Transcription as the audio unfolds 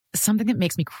Something that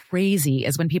makes me crazy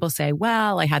is when people say,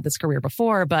 well, I had this career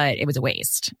before, but it was a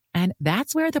waste. And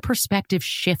that's where the perspective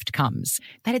shift comes,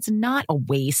 that it's not a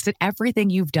waste, that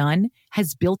everything you've done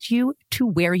has built you to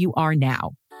where you are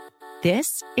now.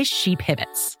 This is She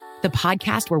Pivots, the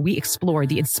podcast where we explore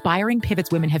the inspiring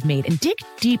pivots women have made and dig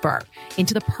deeper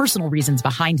into the personal reasons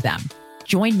behind them.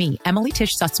 Join me, Emily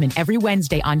Tish Sussman, every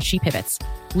Wednesday on She Pivots.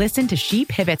 Listen to She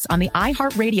Pivots on the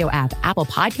iHeartRadio app, Apple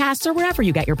Podcasts, or wherever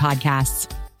you get your podcasts.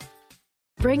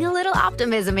 Bring a little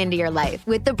optimism into your life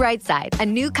with The Bright Side, a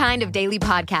new kind of daily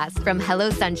podcast from Hello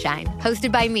Sunshine,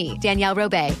 hosted by me, Danielle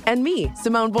Robay. And me,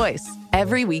 Simone Boyce.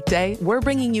 Every weekday, we're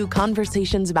bringing you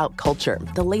conversations about culture,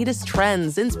 the latest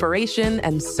trends, inspiration,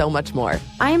 and so much more.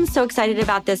 I am so excited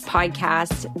about this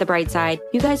podcast, The Bright Side.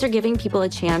 You guys are giving people a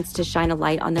chance to shine a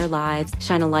light on their lives,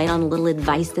 shine a light on a little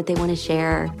advice that they want to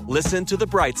share. Listen to The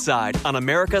Bright Side on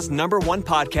America's #1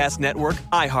 podcast network,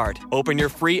 iHeart. Open your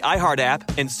free iHeart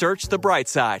app and search The Bright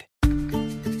Side.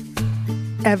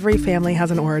 Every family has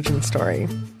an origin story,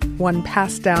 one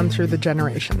passed down through the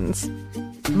generations.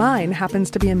 Mine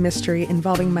happens to be a mystery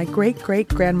involving my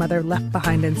great-great-grandmother left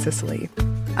behind in Sicily.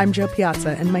 I'm Jo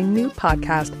Piazza, and my new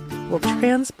podcast will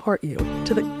transport you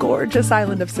to the gorgeous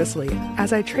island of Sicily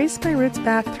as I trace my roots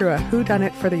back through a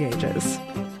whodunit for the ages.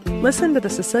 Listen to The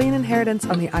Sicilian Inheritance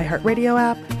on the iHeartRadio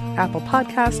app, Apple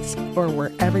Podcasts, or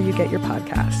wherever you get your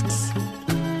podcasts.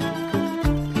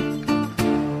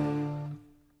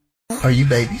 Are you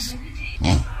babies?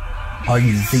 Are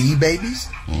you the babies?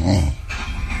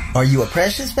 Are you a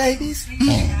precious babies?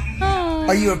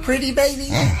 Are you a pretty baby?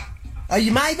 Are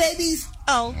you my babies?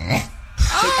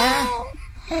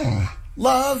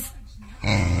 Love,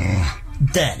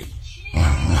 Daddy.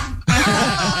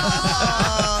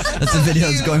 That's a video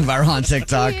that's going viral on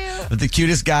TikTok with the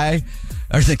cutest guy,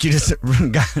 or the cutest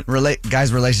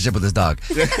guy's relationship with his dog.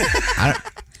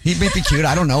 He may be cute.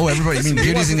 I don't know. Everybody, I mean,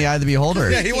 beauty's in the eye of the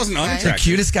beholder. Yeah, he wasn't unattractive. The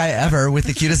cutest guy ever with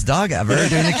the cutest dog ever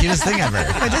doing the cutest thing ever.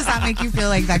 But does that make you feel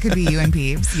like that could be you and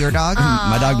Peeves, your dog?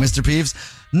 My dog, Mr. Peeves?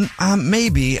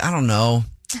 Maybe. I don't know.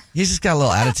 He's just got a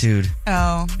little attitude.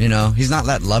 Oh. You know, he's not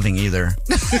that loving either.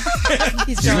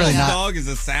 He's really not. Dog is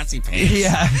a sassy pants.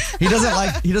 Yeah. He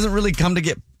doesn't really come to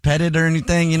get petted or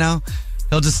anything, you know?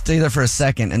 He'll just stay there for a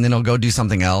second and then he'll go do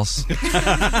something else.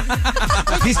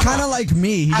 He's kind of like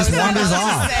me. He just wanders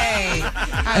off.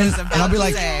 And I'll be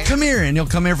like, come here. And he'll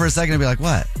come here for a second and be like,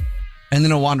 what? And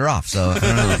then he'll wander off. So I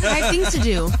don't know. I have things to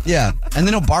do. Yeah. And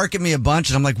then he'll bark at me a bunch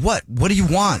and I'm like, what? What do you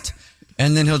want?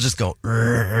 And then he'll just go,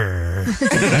 and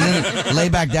then lay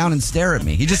back down and stare at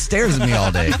me. He just stares at me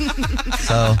all day.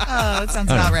 So, that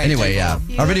sounds about right. Anyway, yeah.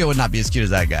 Our video would not be as cute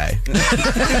as that guy.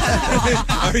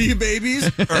 Are you babies?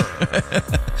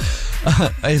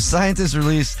 A scientist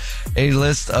released a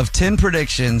list of 10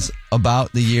 predictions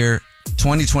about the year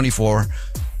 2024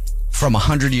 from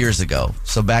 100 years ago.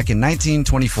 So back in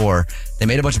 1924, they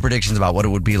made a bunch of predictions about what it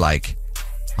would be like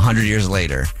 100 years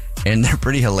later. And they're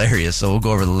pretty hilarious, so we'll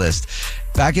go over the list.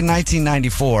 Back in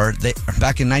 1924,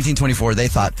 they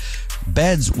thought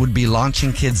beds would be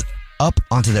launching kids up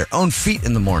onto their own feet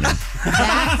in the morning.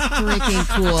 That's freaking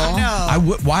cool.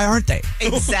 Why aren't they?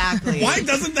 Exactly. Why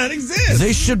doesn't that exist?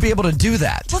 They should be able to do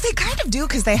that. Well, they kind of do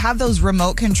because they have those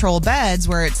remote control beds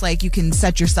where it's like you can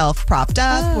set yourself propped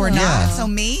up or not. Yeah. So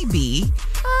maybe.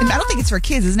 And I don't think it's for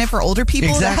kids, isn't it? For older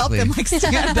people to help them like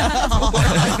stand up or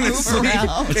move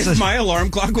around. If my alarm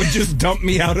clock would just dump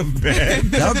me out of bed,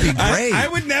 that would be great. I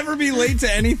would never be late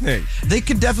to anything. They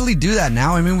could definitely do that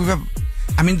now. I mean,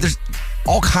 there's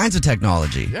all kinds of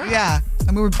technology. Yeah.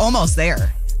 I mean, we're almost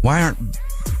there. Why aren't,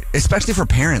 especially for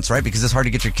parents, right? Because it's hard to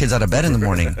get your kids out of bed in the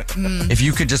morning. If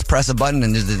you could just press a button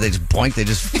and they just boink, they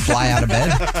just fly out of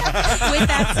bed. With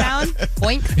that sound,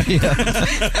 boink. Yeah.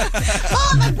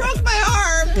 Mom, I broke my arm.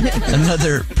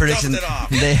 Another prediction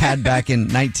they had back in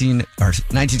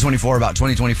 1924 about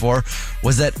 2024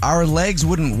 was that our legs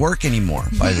wouldn't work anymore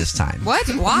by this time. What?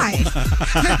 Why?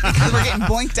 Because we're getting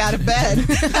boinked out of bed.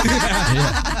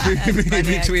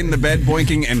 Between the bed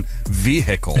boinking and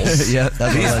vehicles. Yeah,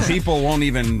 these people won't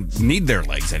even need their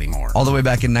legs anymore. All the way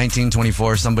back in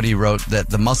 1924, somebody wrote that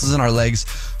the muscles in our legs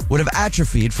would have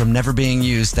atrophied from never being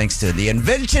used thanks to the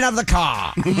invention of the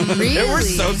car. Really? We're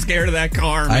so scared of that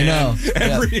car, man. I know.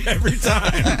 Every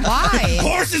time. Why?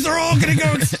 Horses are all going to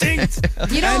go extinct.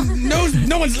 And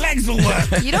no one's legs will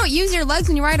work. You don't use your legs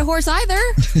when you ride a horse either.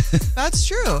 That's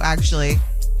true, actually.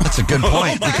 That's a good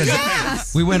point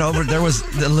because we went over, there was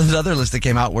the other list that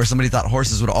came out where somebody thought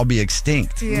horses would all be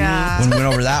extinct. Yeah. When we went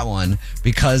over that one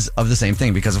because of the same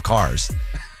thing, because of cars.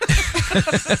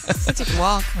 Take a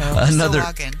walk. Another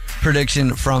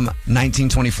prediction from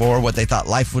 1924, what they thought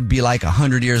life would be like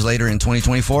 100 years later in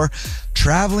 2024.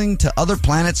 Traveling to other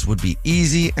planets would be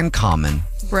easy and common.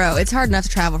 Bro, it's hard enough to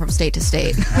travel from state to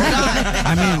state.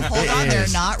 I mean, hold on, they're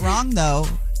not wrong though,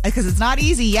 because it's not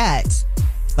easy yet,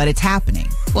 but it's happening.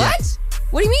 What? Yeah.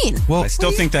 What do you mean? Well, I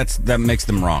still think that makes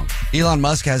them wrong. Elon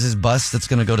Musk has his bus that's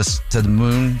going to go to the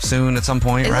moon soon at some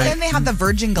point, right? And then they have the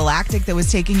Virgin Galactic that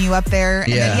was taking you up there.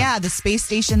 And then, the space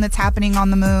station that's happening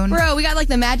on the moon. Bro, we got like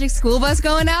the magic school bus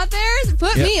going out there.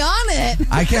 Put me on it.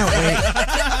 I can't wait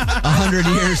 100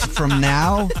 years from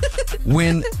now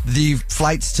when the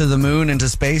flights to the moon and to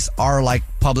space are like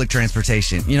public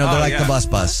transportation. You know, they're like the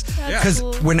bus. Because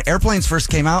when airplanes first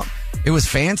came out, it was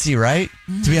fancy, right?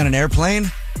 To be on an airplane.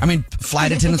 I mean,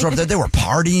 flight attendants were up there. They were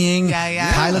partying.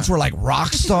 Yeah. Pilots were like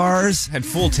rock stars. Had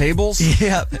full tables.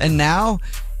 Yeah. And now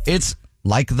it's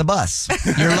like the bus.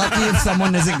 You're lucky if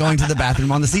someone isn't going to the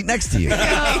bathroom on the seat next to you.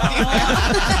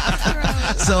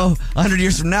 So 100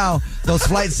 years from now, those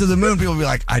flights to the moon, people will be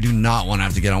like, I do not want to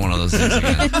have to get on one of those things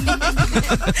again.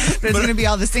 There's going to be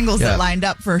all the singles that lined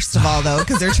up first of all, though,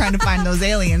 because they're trying to find those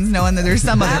aliens, knowing that there's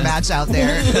some other match out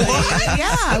there.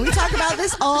 Yeah, we talk about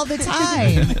this all the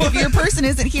time. If your person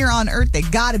isn't here on Earth, they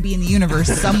got to be in the universe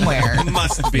somewhere.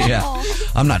 Must be. Yeah.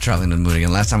 I'm not traveling to the moon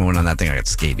again. Last time I went on that thing, I got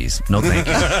scabies. No thank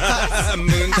you.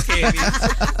 Moon scabies.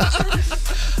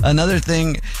 Another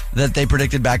thing that they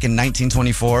predicted back in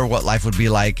 1924, what life would be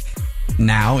like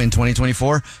now in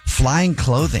 2024, flying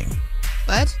clothing.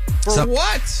 What? For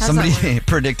what? Somebody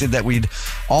predicted that we'd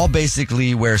all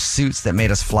basically wear suits that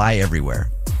made us fly everywhere.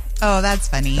 Oh, that's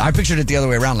funny. I pictured it the other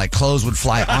way around, like clothes would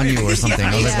fly on you or something.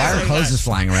 I was like, why are clothes just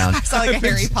flying around? I saw like a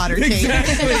Harry Potter cape.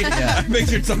 Exactly. I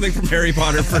pictured something from Harry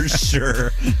Potter for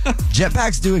sure.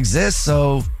 Jetpacks do exist,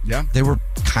 so they were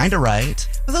kind of right.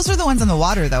 Well, those were the ones in the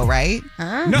water, though, right?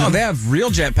 No, they have real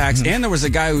jetpacks, and there was a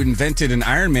guy who invented an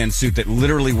Iron Man suit that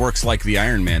literally works like the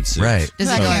Iron Man suit. Right.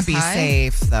 That can't be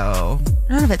safe, though.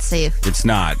 I don't know if it's safe. It's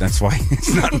not. That's why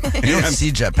it's not. You don't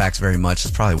see jetpacks very much.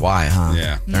 That's probably why, huh?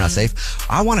 Yeah. They're not safe.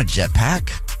 I want a jetpack.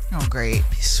 Oh, great.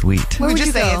 Be sweet. Where would you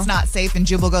say it's not safe, and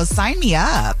Jubal goes, sign me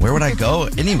up. Where would I go?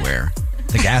 Anywhere.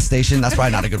 The gas station, that's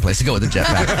probably not a good place to go with a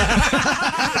jetpack.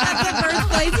 That's the first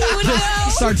place you would go.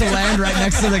 Start to land right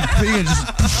next to the thing and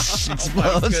just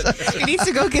explodes. He needs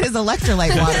to go get his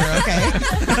electrolyte water, okay?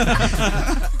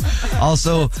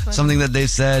 Also, something that they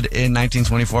said in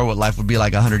 1924, what life would be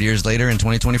like 100 years later in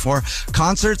 2024,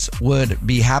 concerts would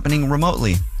be happening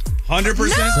remotely.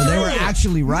 100%. So they were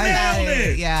actually right. Nailed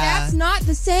it. Yeah. That's not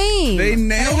the same. They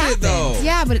nailed it, though.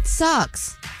 Yeah, but it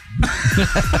sucks.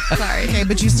 Sorry. Okay,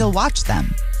 but you still watch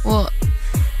them. Well,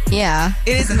 yeah.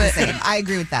 It isn't the same. I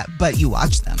agree with that, but you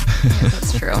watch them. Yeah,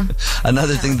 that's true.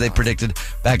 Another thing they predicted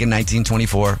back in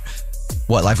 1924,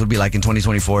 what life would be like in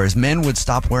 2024, is men would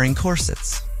stop wearing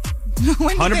corsets.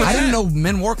 100%. I didn't know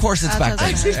men wore corsets back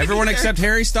then. Everyone except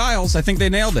Harry Styles. I think they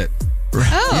nailed it.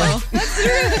 Oh, that's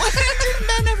true. Why did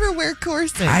men ever wear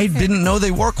corsets? I didn't know they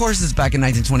wore corsets back in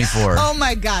 1924. Oh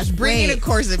my gosh, bring in a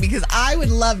corset, because I would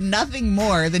love nothing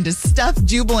more than to stuff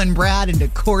Jubal and Brad into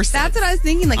corsets. That's what I was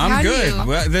thinking. Like, I'm how good. do you?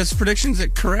 Well, this prediction's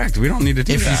correct. We don't need to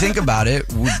do If that. you think about it,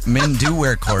 men do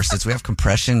wear corsets. We have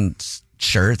compression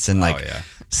shirts and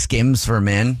Skims for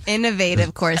men.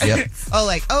 Innovative corsets. Yep. Oh,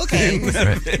 like, okay.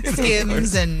 Right.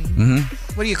 Skims and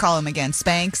what do you call them again?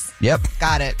 Spanx? Yep.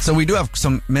 Got it. So we do have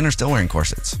some men are still wearing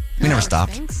corsets. We never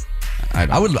stopped. Thanks.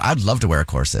 I'd love to wear a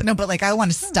corset. No, but like I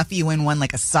want to stuff you in one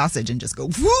like a sausage and just go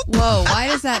whoop. Whoa, why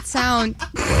does that sound?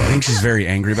 I think she's very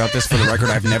angry about this. For the record,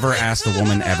 I've never asked a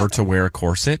woman ever to wear a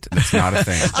corset. It's not a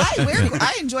thing.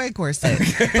 I enjoy a corset,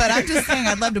 but I'm just saying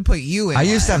I'd love to put you in I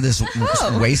used to have one. this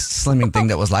waist slimming thing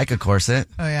that was like a corset.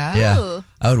 Oh, yeah? Yeah. Ooh.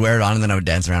 I would wear it on and then I would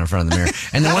dance around in front of the mirror.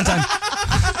 And then one time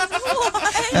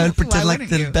I would pretend like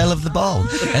the belle of the ball.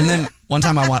 And then one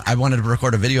time I wanted to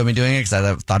record a video of me doing it because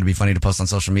I thought it'd be funny to post on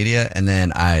social media. And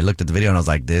then I looked at the video and I was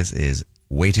like, this is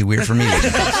way too weird for me.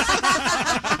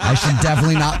 I should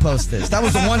definitely not post this. That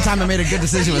was the one time I made a good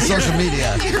decision with social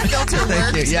media. Your filter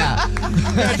Thank worked. you. Yeah.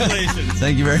 Congratulations.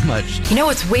 Thank you very much. You know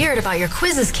what's weird about your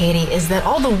quizzes, Katie, is that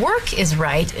all the work is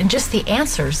right and just the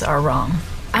answers are wrong.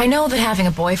 I know that having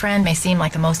a boyfriend may seem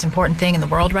like the most important thing in the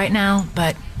world right now,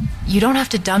 but you don't have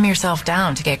to dumb yourself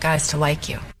down to get guys to like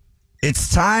you.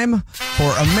 It's time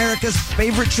for America's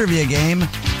favorite trivia game,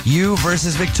 You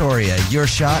versus Victoria. Your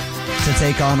shot to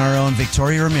take on our own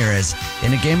Victoria Ramirez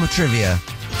in a game of trivia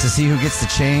to see who gets to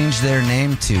change their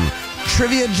name to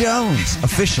Trivia Jones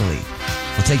officially.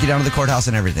 We'll take you down to the courthouse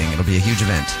and everything. It'll be a huge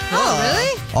event. Oh,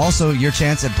 really? Also, your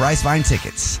chance at Bryce Vine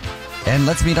tickets. And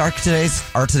let's meet today's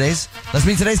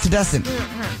contestant.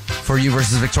 for you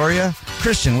versus Victoria.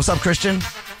 Christian, what's up, Christian?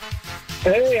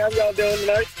 Hey, how y'all doing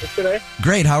today?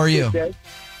 Great, how are you? Okay.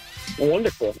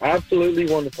 Wonderful.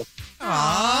 Absolutely wonderful.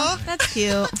 Aw, that's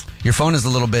cute. Your phone is a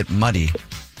little bit muddy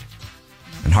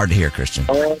and hard to hear, Christian.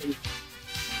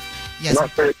 Yes.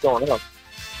 Not sure what's going on.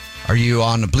 Are you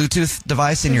on a Bluetooth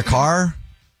device in your car?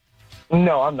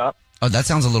 No, I'm not. Oh, that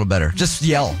sounds a little better. Just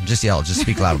yell. Just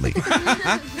speak loudly.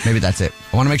 Maybe that's it.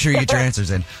 I want to make sure you get your answers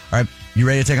in. All right, you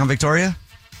ready to take on Victoria?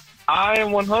 I am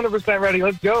 100% ready.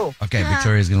 Let's go. Okay,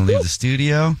 Victoria's going to leave the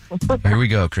studio. Here we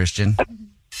go, Christian.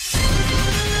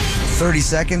 30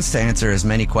 seconds to answer as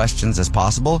many questions as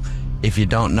possible. If you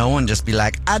don't know one, just be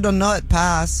like, I don't know it,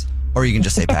 pass. Or you can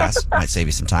just say pass. Might save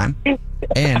you some time.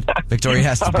 And Victoria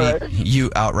has to beat you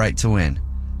outright to win.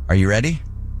 Are you ready?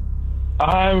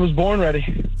 I was born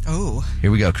ready. Oh. Here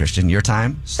we go, Christian. Your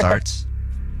time starts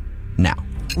now.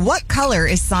 What color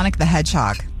is Sonic the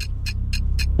Hedgehog?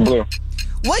 Blue.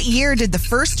 What year did the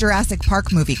first Jurassic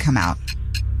Park movie come out?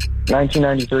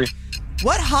 1993.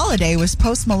 What holiday was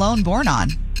Post Malone born on?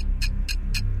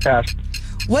 Pass.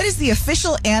 What is the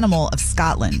official animal of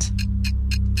Scotland?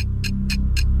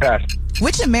 Pass.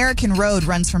 Which American road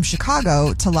runs from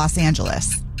Chicago to Los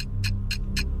Angeles?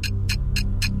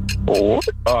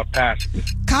 Pass.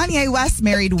 Kanye West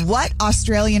married what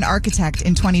Australian architect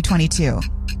in 2022?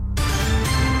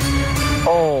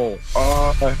 Oh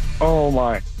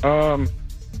my. I'm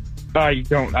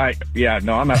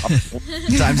out.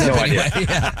 Time's up anyway.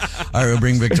 Yeah. All right, we'll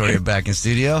bring Victoria back in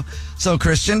studio. So,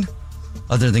 Christian,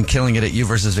 other than killing it at you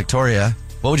versus Victoria,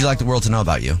 what would you like the world to know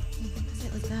about you?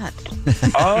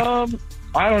 I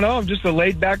don't know. I'm just a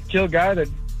laid-back, chill guy that,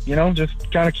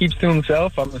 just kind of keeps to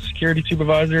himself. I'm a security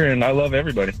supervisor, and I love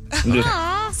everybody.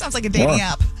 Sounds like a dating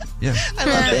app. Yeah. I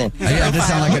love it. Yeah, it does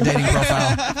sound like a dating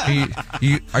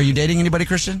profile. Are you dating anybody,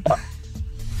 Christian?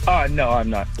 No, I'm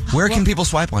not. Where can people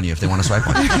swipe on you if they want to swipe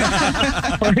on you?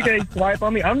 Where can they swipe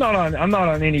on me? I'm not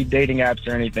on any dating apps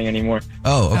or anything anymore.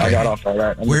 Oh, okay. I got off all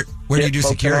that. Where do you do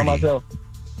security? Myself.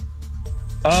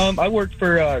 I work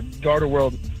for Garter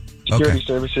World Security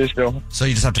Services. So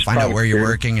you just have to find out where you're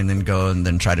working and then go and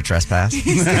then try to trespass?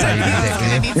 That's how you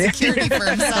get Need security for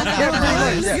himself.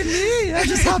 Look at me. I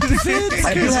just hopped the fence.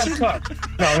 I do have cups.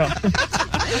 No.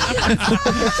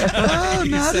 Oh,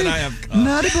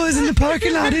 naughty boys in the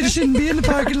parking lot. It shouldn't be in the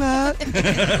parking lot.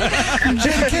 Trying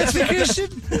to catch me, Christian?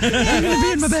 I'm going to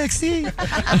be in my back seat.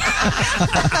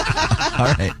 All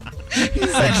right.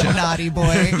 He's a naughty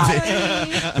boy.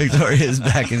 Victoria is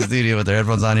back in the studio with her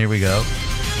headphones on. Here we go.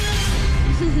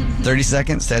 30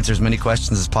 seconds to answer as many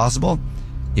questions as possible.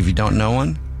 If you don't know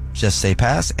one, just say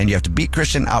pass, and you have to beat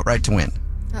Christian outright to win.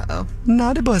 Uh-oh.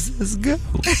 Naughty boys, let's go.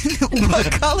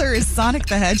 What color is Sonic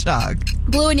the Hedgehog?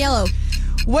 Blue and yellow.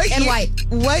 And white.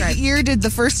 What year did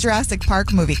the first Jurassic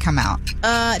Park movie come out?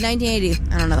 1980.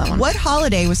 I don't know that one. What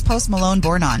holiday was Post Malone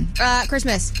born on?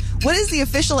 Christmas. What is the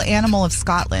official animal of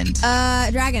Scotland?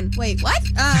 Dragon. Wait, what?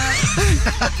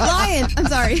 Lion. I'm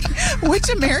sorry. Which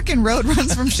American road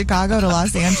runs from Chicago to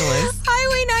Los Angeles?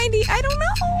 Highway 90. I don't know.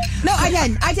 No,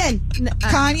 I-10. No,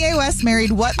 Kanye West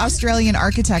married what Australian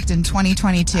architect in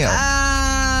 2022?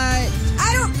 I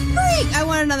don't. Great. I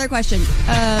want another question.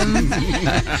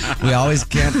 We always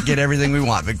can't get everything we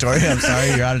want, Victoria. I'm sorry,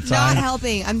 you're out of time. Not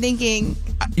helping. I'm thinking.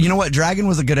 You know what? Dragon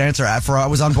was a good answer. I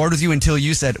was on board with you until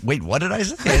you said, wait, what did I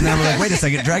say? And then I'm like, wait a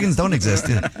second, dragons don't exist.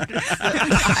 Because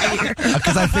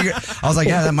I was like,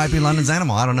 yeah, that might be London's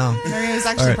animal. I don't know. It was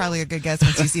actually probably a good guess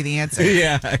once you see the answer.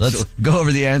 Yeah. Actually. Let's go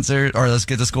over the answer, or let's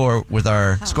get the score with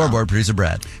our scoreboard producer,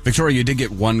 Brad. Victoria, you did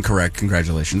get one correct.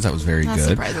 Congratulations. That was very That's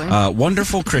good. surprising.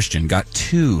 Wonderful Christian got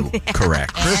two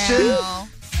correct. Christian,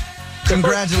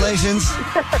 congratulations.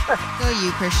 Go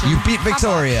you, Christian. You beat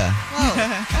Victoria. Whoa.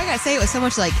 I gotta say it with so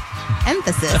much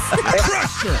emphasis.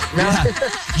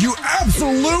 You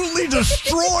absolutely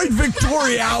destroyed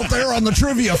Victoria out there on the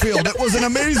trivia field. It was an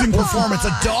amazing performance,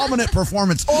 a dominant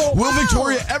performance. Will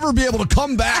Victoria ever be able to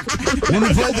come back when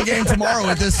we play the game tomorrow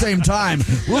at this same time?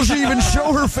 Will she even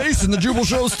show her face in the Jubal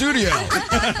Show studio?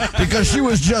 Because she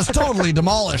was just totally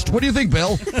demolished. What do you think,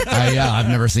 Bill? I've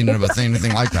never seen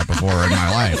anything like that before in my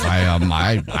life.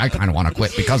 I kind of want to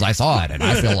quit because I saw it, and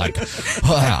I feel like,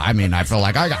 I feel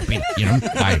like I got beat,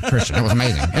 by Christian. It was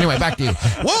amazing. Anyway, back to you.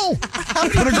 Well,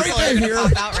 it's been a great day here.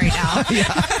 Out right now.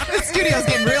 The studio's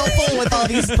getting real full with all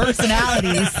these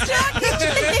personalities.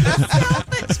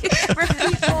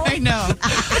 I know.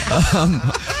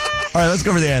 All right, let's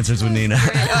go over the answers with Nina. I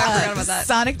forgot about that.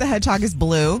 Sonic the Hedgehog is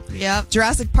blue. Yep.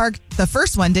 Jurassic Park, the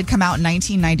first one, did come out in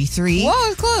 1993.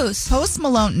 Whoa, close. Post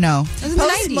Malone, no. It was in the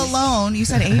Post 90s. Malone, you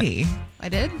said 80. I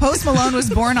did? Post Malone was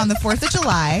born on the 4th of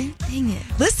July. Dang it.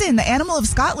 Listen, the animal of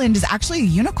Scotland is actually a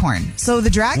unicorn. So the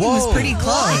dragon was pretty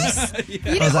close.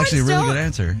 That was actually a really good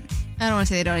answer. I don't want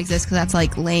to say they don't exist because that's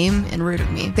like lame and rude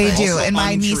of me. They do, and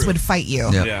my niece would fight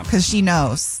you because she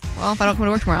knows. Well, if I don't come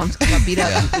to work tomorrow, I'm just going to get beat up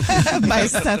by a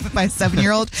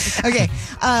 7-year-old. Okay,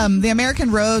 the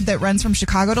American road that runs from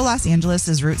Chicago to Los Angeles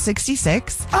is Route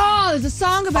 66. Oh, there's a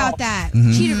song about that.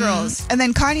 Cheetah Girls. And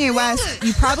then Kanye West,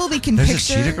 you probably can There's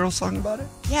picture. a Cheetah Girls song about it?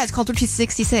 Yeah, it's called Route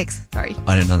 66. Sorry.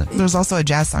 I didn't know that. There's also a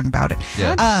jazz song about it.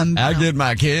 Yeah. I get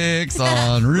my kicks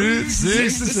on Route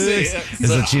 66. Is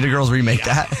the Cheetah Girls remake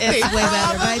that? It's way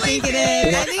better, but I think it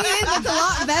is. I think it is. It's a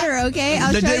lot better, okay?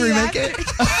 I'll They show did you remake after. it?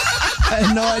 I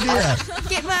had no idea.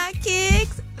 Get my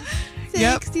kicks.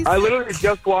 Yep. 66. I literally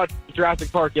just watched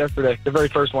Jurassic Park yesterday, the very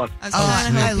first one.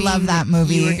 I love that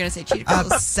movie. You were going to say Cheetah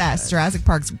Girls. Obsessed. Jurassic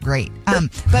Park's great.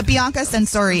 But Bianca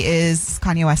Censori is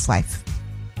Kanye West's wife.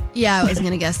 Yeah, I was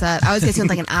going to guess that. I was guessing with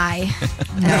like an I.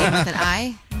 No. With an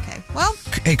I? Okay. Well,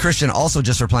 Hey, Christian, also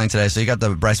just for playing today, so you got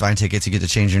the Bryce Vine tickets. You get to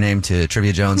change your name to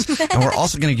Trivia Jones. And we're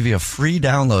also going to give you a free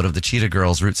download of the Cheetah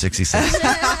Girls Route 66.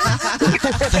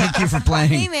 Thank you for playing.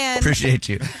 Hey, man. Appreciate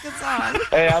you. good song.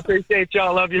 Hey, I appreciate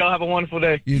y'all. Love y'all. Have a wonderful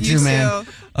day. You too, man.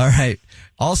 All right.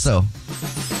 Also,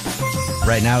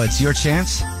 right now it's your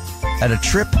chance at a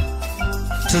trip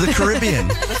to the Caribbean.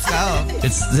 Let's go.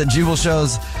 It's the Jubal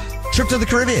Show's Trip to the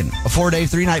Caribbean, a 4-day,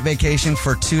 3-night vacation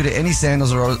for 2 to any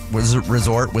Sandals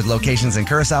resort with locations in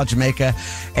Curacao, Jamaica,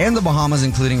 and the Bahamas,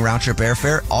 including round-trip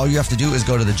airfare. All you have to do is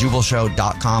go to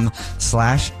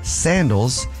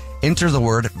thejubalshow.com/sandals, enter the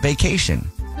word vacation.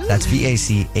 That's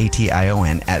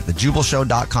VACATION at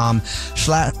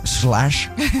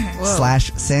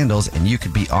thejubalshow.com/sandals, and you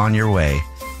could be on your way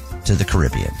to the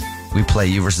Caribbean. We play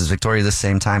You versus Victoria the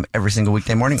same time every single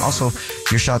weekday morning. Also,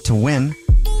 your shot to win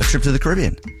a trip to the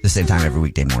Caribbean the same time every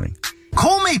weekday morning.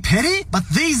 Call me petty, but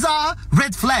these are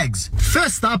red flags.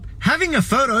 First up, having a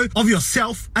photo of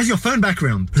yourself as your phone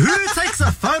background. Who takes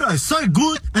a photo so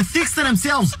good and thinks to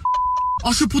themselves,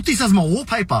 I should put this as my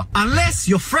wallpaper? Unless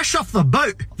you're fresh off the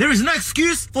boat, there is no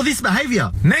excuse for this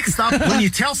behavior. Next up, when you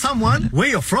tell someone where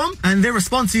you're from and their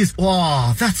response is,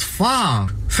 oh, that's far.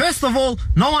 First of all,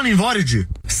 no one invited you.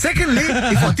 Secondly,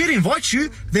 if I did invite you,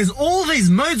 there's all these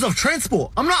modes of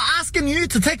transport. I'm not asking you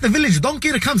to take the village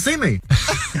donkey to come see me.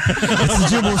 It's the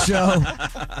Jubal Show.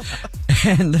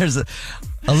 And there's a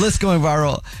list going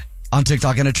viral on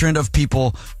TikTok and a trend of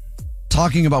people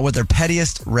talking about what their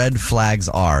pettiest red flags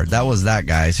are. That was that,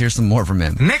 guys. Here's some more from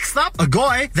him. Next up, a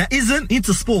guy that isn't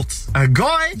into sports. A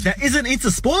guy that isn't into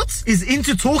sports is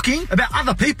into talking about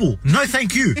other people. No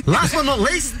thank you. Last but not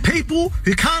least, people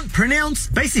who can't pronounce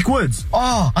basic words.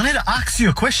 Oh, I need to ask you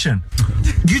a question.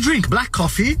 You drink black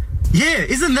coffee? Yeah,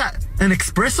 isn't that an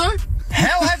espresso?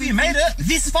 How have you made it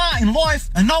this far in life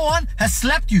and no one has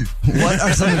slapped you? What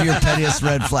are some of your pettiest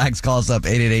red flags? Call us up,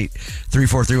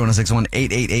 888-343-1061,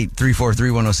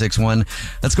 888-343-1061.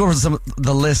 Let's go over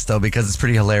the list, though, because it's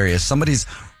pretty hilarious. Somebody's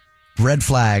red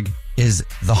flag is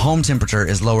the home temperature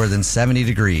is lower than 70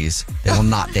 degrees. They will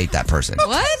not date that person. What?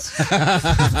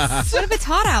 What if it's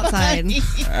hot outside?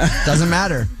 Doesn't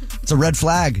matter. It's a red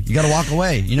flag. You got to walk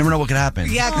away. You never know what could happen.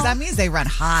 Yeah, because that means they run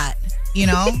hot. You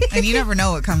know, and you never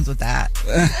know what comes with that.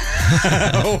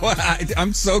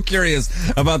 I'm so curious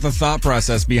about the thought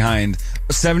process behind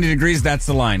 70 degrees. That's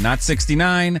the line, not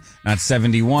 69, not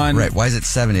 71. Right. Why is it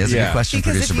 70? That's a good question,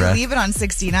 because producer if you Brett. leave it on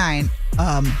 69,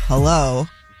 hello,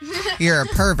 you're a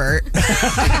pervert.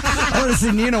 I want to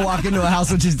see Nina walk into a house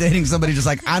when she's dating somebody just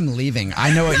like, I'm leaving.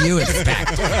 I know what you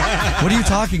expect. What are you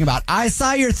talking about? I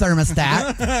saw your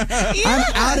thermostat. I'm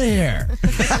out of here.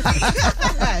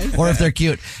 Or if they're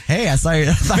cute, hey, I saw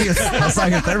your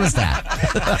thermostat.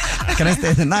 Can I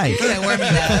stay the night? Warm me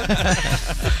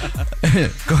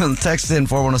up. Go and text in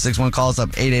 41061. Call us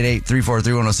up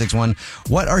 888-343-1061.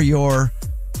 What are your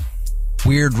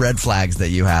weird red flags that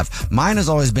you have? Mine has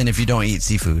always been if you don't eat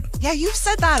seafood. Yeah, you've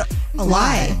said that a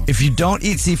lot. If you don't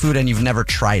eat seafood and you've never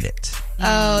tried it.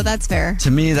 Oh, that's fair.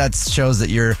 To me, that shows that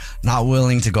you're not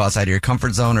willing to go outside of your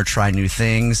comfort zone or try new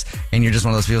things. And you're just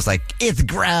one of those people that's like, it's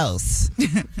gross.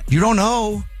 You don't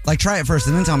know. Like, try it first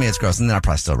and then tell me it's gross. And then I'll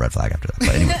probably still red flag after that.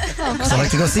 But anyway, so I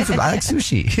like to go seafood. I like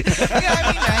sushi. Yeah,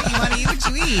 I mean, right? You want to eat what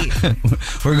you eat.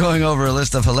 We're going over a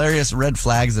list of hilarious red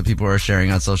flags that people are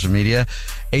sharing on social media.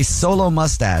 A solo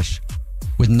mustache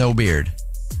with no beard.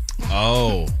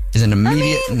 Oh. Is an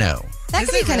immediate no. That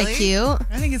could be kind of cute.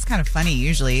 I think it's kind of funny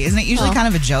usually. Isn't it usually kind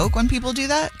of a joke when people do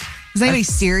that? Is anybody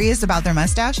serious about their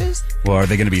mustaches? Well, are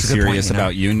they going to be It's a good point, serious you know?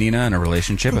 about you, Nina, in a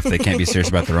relationship if they can't be serious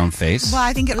about their own face? Well,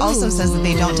 I think it also says that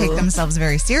they don't take themselves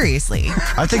very seriously.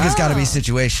 I think it's got to be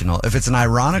situational. If it's an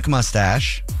ironic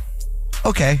mustache,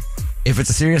 okay. If it's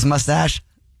a serious mustache,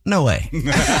 no way.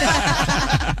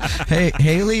 Hey,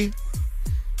 Haley?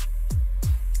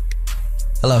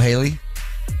 Hello, Haley?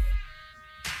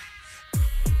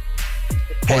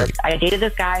 Hey. I dated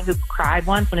this guy who cried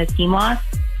once when his team lost,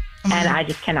 and I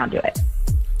just cannot do it.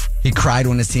 He cried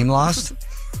when his team lost?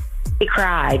 He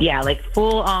cried, yeah, like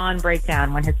full-on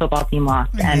breakdown when his football team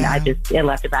lost, and it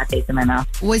left a bad taste in my mouth.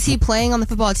 Was he playing on the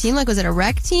football team? Like, was it a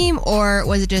rec team or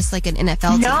was it just like an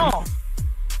NFL team? No.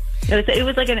 It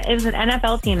was an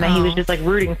NFL team that he was just like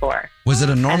rooting for. Was it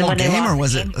a normal when they game or lost,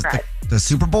 was he it cried. the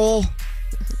Super Bowl?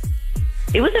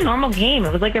 It was a normal game.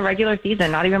 It was like a regular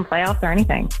season, not even playoffs or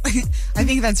anything. I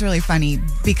think that's really funny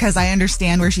because I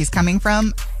understand where she's coming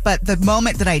from. But the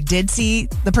moment that I did see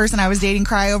the person I was dating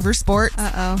cry over sports,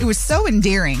 it was so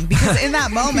endearing because in that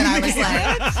moment I was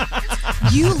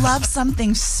like, you love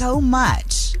something so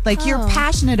much. Like you're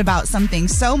passionate about something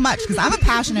so much because I'm a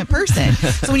passionate person.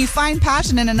 So when you find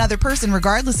passion in another person,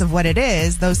 regardless of what it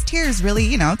is, those tears really,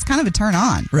 it's kind of a turn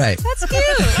on. Right. That's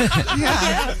cute.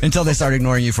 Yeah. Until they start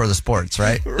ignoring you for the sports,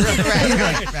 right?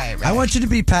 Right. I want you to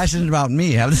be passionate about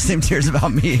me. Have the same tears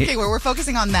about me. Okay, well, we're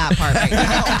focusing on that part right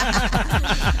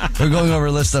now. We're going over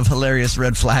a list of hilarious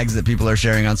red flags that people are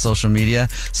sharing on social media.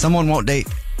 Someone won't date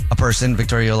a person,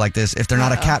 Victoria, you'll like this, if they're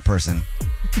not a cat person.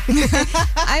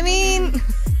 I mean,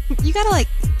 you gotta like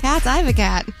cats. I have a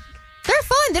cat. They're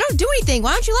fun. They don't do anything.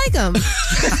 Why don't you like them?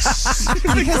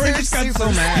 Because they're super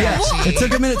so mad. Yeah, it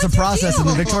took a minute to process, and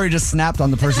then Victoria just snapped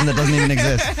on the person that doesn't even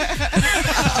exist.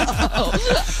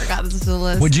 I forgot this was the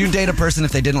list. Would you date a person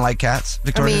if they didn't like cats,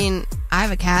 Victoria? I mean, I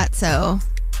have a cat, so.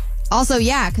 Also,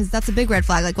 yeah, because that's a big red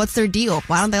flag. Like, what's their deal?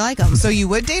 Why don't they like them? So you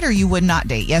would date or you would not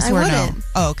date? Yes I or wouldn't. no?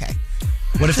 Oh, okay.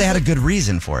 What if they had a good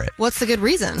reason for it? What's the good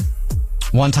reason?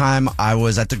 One time I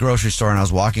was at the grocery store and I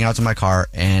was walking out to my car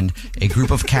and a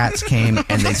group of cats came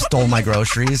and they stole my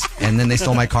groceries and then they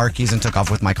stole my car keys and took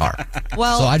off with my car.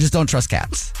 Well, so I just don't trust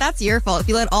cats. That's your fault. If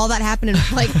you let all that happen in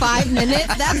like 5 minutes,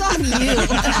 that's on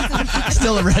you.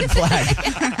 Still a red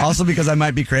flag. Also because I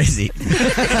might be crazy.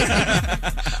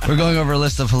 We're going over a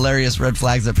list of hilarious red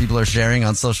flags that people are sharing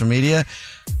on social media.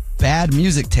 Bad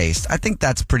music taste. I think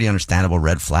that's a pretty understandable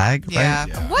red flag, right?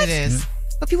 Yeah, What? it is.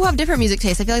 But people have different music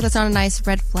tastes. I feel like that's not a nice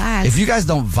red flag. If you guys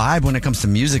don't vibe when it comes to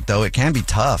music, though, it can be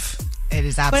tough. It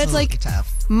is But absolutely it's like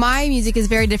tough. my music is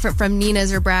very different from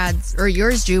Nina's or Brad's or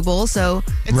yours, Jubal. So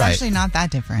It's Right. actually not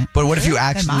that different. But what if you Than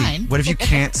actually, mine. what if you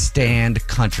can't stand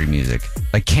country music?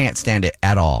 Like, can't stand it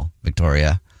at all,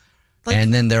 Victoria.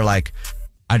 And then they're like,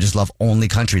 I just love only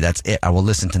country. That's it. I will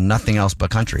listen to nothing else but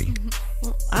country.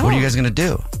 What are you guys going to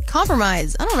do?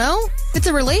 compromise. I don't know. If it's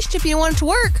a relationship, you don't want it to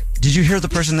work. Did you hear the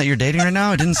person that you're dating right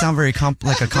now? It didn't sound very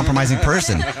like a compromising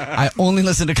person. I only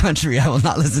listen to country. I will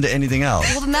not listen to anything else.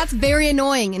 Well, then that's very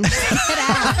annoying. And get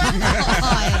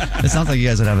out. It sounds like you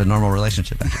guys would have a normal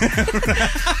relationship.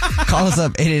 Call us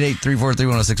up,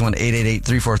 888-343-1061,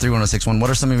 888-343-1061. What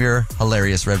are some of your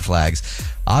hilarious red flags?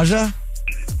 Aja?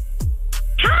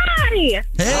 Hi!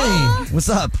 Hey, what's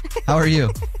up? How are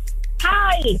you?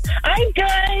 Hi, I'm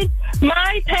good.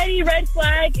 My petty red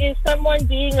flag is someone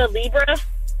being a Libra.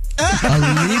 A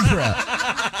Libra.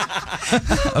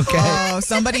 Okay. Oh,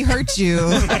 somebody hurt you.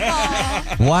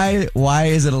 Why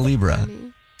is it a Libra?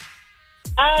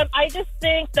 I just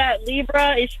think that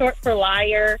Libra is short for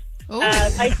liar.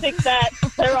 I think that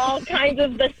they're all kind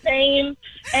of the same.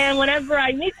 And whenever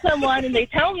I meet someone and they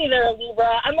tell me they're a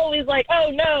Libra, I'm always like,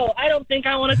 oh, no, I don't think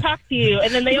I want to talk to you.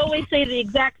 And then they always say the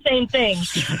exact same thing.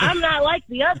 I'm not like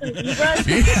the other Libras.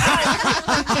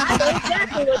 I know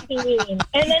exactly what you mean.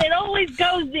 And then it always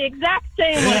goes the exact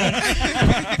same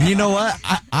way. You know what?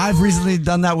 I've recently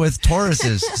done that with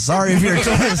Tauruses. Sorry if you're a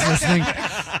Taurus listening,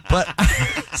 but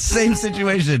same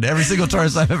situation. Every single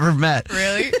Taurus I've ever met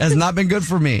has not been good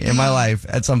for me in my life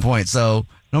at some point. So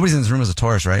nobody's in this room is a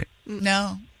Taurus, right?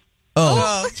 No.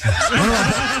 Oh.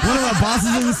 One of our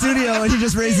bosses in the studio, and he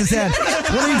just raised his hand.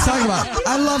 What are you talking about?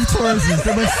 I love Tauruses.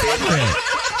 They're my favorite.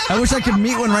 I wish I could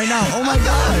meet one right now. Oh my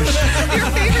gosh. Your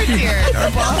favorite here.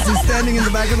 Our boss is standing in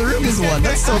the back of the room is one.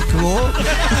 That's so cool.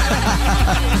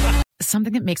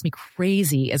 Something that makes me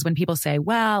crazy is when people say,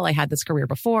 well, I had this career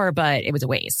before, but it was a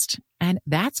waste. And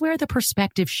that's where the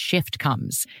perspective shift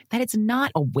comes, that it's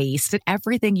not a waste, that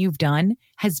everything you've done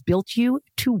has built you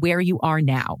to where you are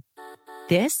now.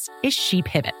 This is She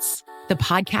Pivots, the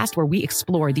podcast where we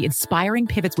explore the inspiring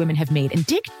pivots women have made and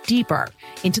dig deeper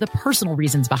into the personal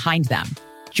reasons behind them.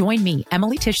 Join me,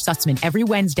 Emily Tish Sussman, every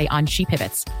Wednesday on She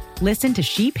Pivots. Listen to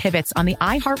She Pivots on the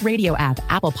iHeartRadio app,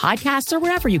 Apple Podcasts, or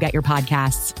wherever you get your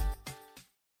podcasts.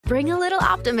 Bring a little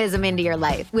optimism into your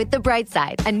life with The Bright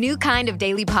Side, a new kind of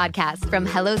daily podcast from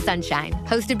Hello Sunshine,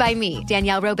 hosted by me,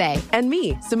 Danielle Robay. And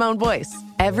me, Simone Boyce.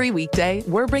 Every weekday,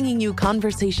 we're bringing you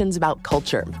conversations about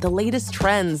culture, the latest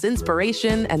trends,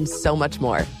 inspiration, and so much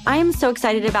more. I am so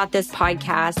excited about this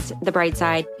podcast, The Bright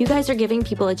Side. You guys are giving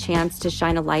people a chance to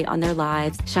shine a light on their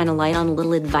lives, shine a light on a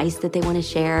little advice that they want to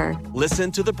share.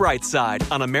 Listen to The Bright Side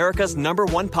on America's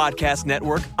 #1 podcast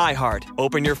network, iHeart.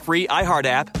 Open your free iHeart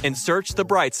app and search The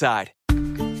Bright Side.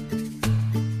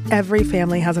 Every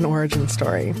family has an origin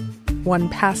story, one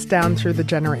passed down through the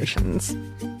generations.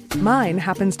 Mine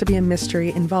happens to be a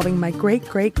mystery involving my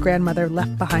great-great-grandmother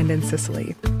left behind in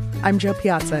Sicily. I'm Jo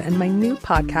Piazza, and my new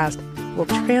podcast will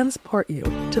transport you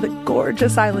to the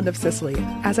gorgeous island of Sicily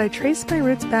as I trace my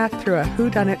roots back through a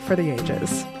whodunit for the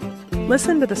ages.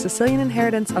 Listen to The Sicilian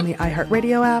Inheritance on the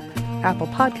iHeartRadio app, Apple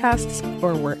Podcasts,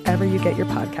 or wherever you get your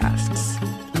podcasts.